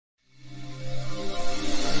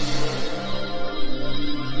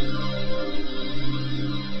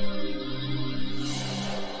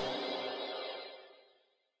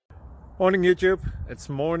Morning YouTube, it's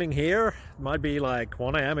morning here. It might be like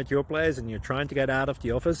 1 a.m. at your place and you're trying to get out of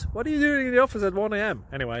the office. What are you doing in the office at 1 a.m?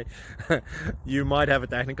 Anyway, you might have a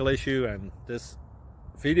technical issue and this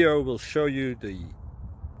video will show you the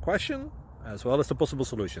question as well as the possible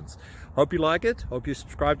solutions. Hope you like it, hope you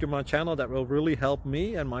subscribe to my channel. That will really help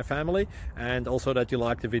me and my family, and also that you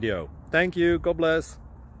like the video. Thank you, God bless.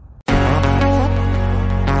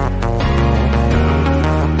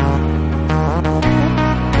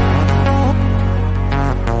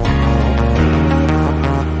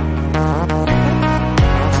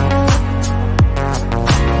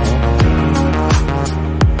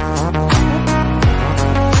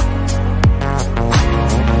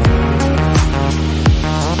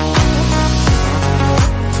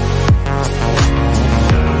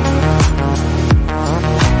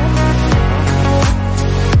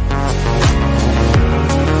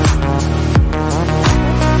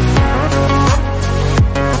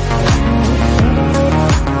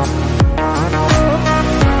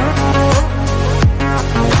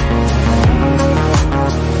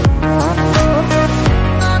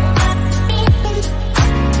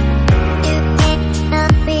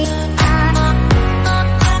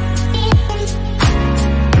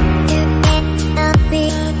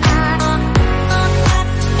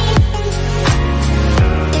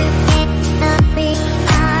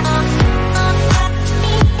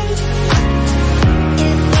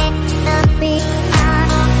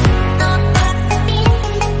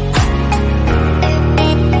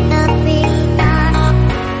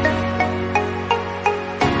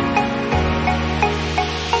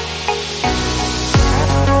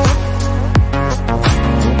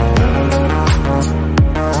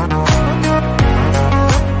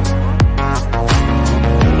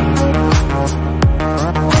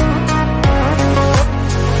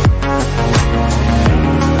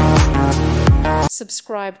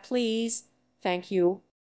 Subscribe, please. Thank you.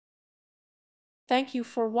 Thank you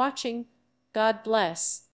for watching. God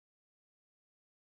bless.